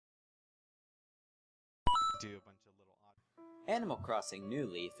do a bunch of little odd. Animal Crossing New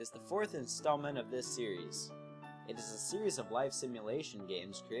Leaf is the fourth installment of this series. It is a series of life simulation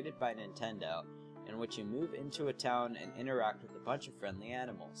games created by Nintendo, in which you move into a town and interact with a bunch of friendly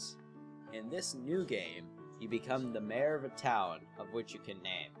animals. In this new game, you become the mayor of a town of which you can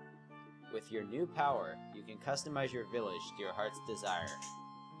name. With your new power, you can customize your village to your heart's desire.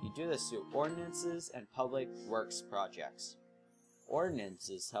 You do this through ordinances and public works projects.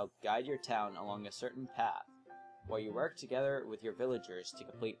 Ordinances help guide your town along a certain path, while you work together with your villagers to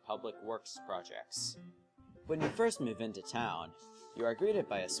complete public works projects. When you first move into town, you are greeted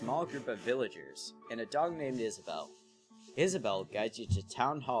by a small group of villagers and a dog named Isabelle. Isabelle guides you to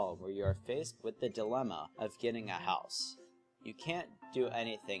Town Hall, where you are faced with the dilemma of getting a house. You can't do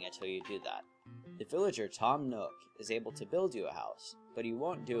anything until you do that. The villager Tom Nook is able to build you a house, but he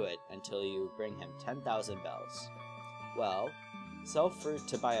won't do it until you bring him 10,000 bells. Well, sell fruit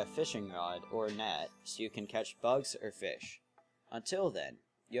to buy a fishing rod or net so you can catch bugs or fish. Until then,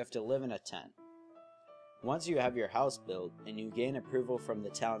 you have to live in a tent. Once you have your house built and you gain approval from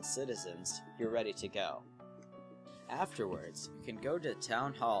the town's citizens, you're ready to go. Afterwards, you can go to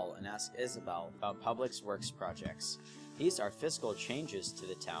Town Hall and ask Isabelle about public works projects. These are fiscal changes to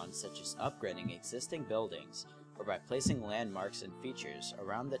the town, such as upgrading existing buildings or by placing landmarks and features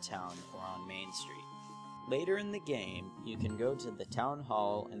around the town or on Main Street. Later in the game, you can go to the Town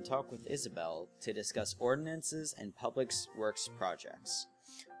Hall and talk with Isabelle to discuss ordinances and public works projects.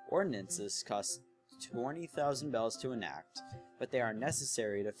 Ordinances cost 20,000 bells to enact, but they are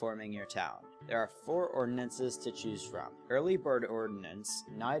necessary to forming your town. There are 4 ordinances to choose from: Early Bird Ordinance,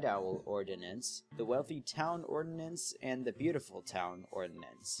 Night Owl Ordinance, the Wealthy Town Ordinance, and the Beautiful Town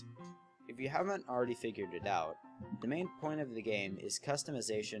Ordinance. If you haven't already figured it out, the main point of the game is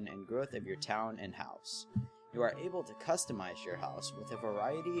customization and growth of your town and house. You are able to customize your house with a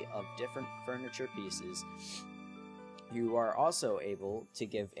variety of different furniture pieces. You are also able to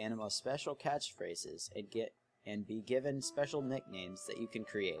give animals special catchphrases and be given special nicknames that you can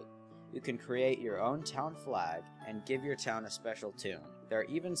create. You can create your own town flag and give your town a special tune. There are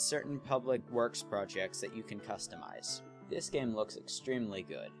even certain public works projects that you can customize. This game looks extremely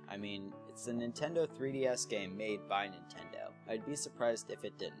good. I mean, it's a Nintendo 3DS game made by Nintendo. I'd be surprised if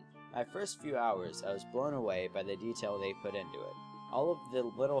it didn't. My first few hours, I was blown away by the detail they put into it. All of the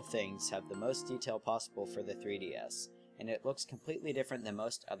little things have the most detail possible for the 3DS, and it looks completely different than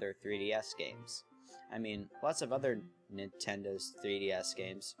most other 3DS games. I mean, lots of other Nintendo's 3DS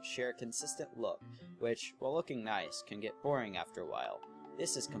games share a consistent look, which, while looking nice, can get boring after a while.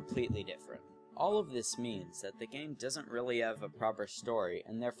 This is completely different. All of this means that the game doesn't really have a proper story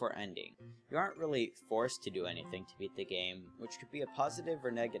and therefore ending. You aren't really forced to do anything to beat the game, which could be a positive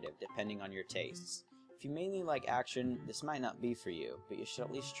or negative depending on your tastes. If you mainly like action, this might not be for you, but you should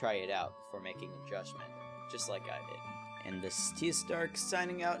at least try it out before making a judgment, just like I did. And this is T-Stark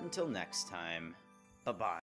signing out until next time. Bye-bye.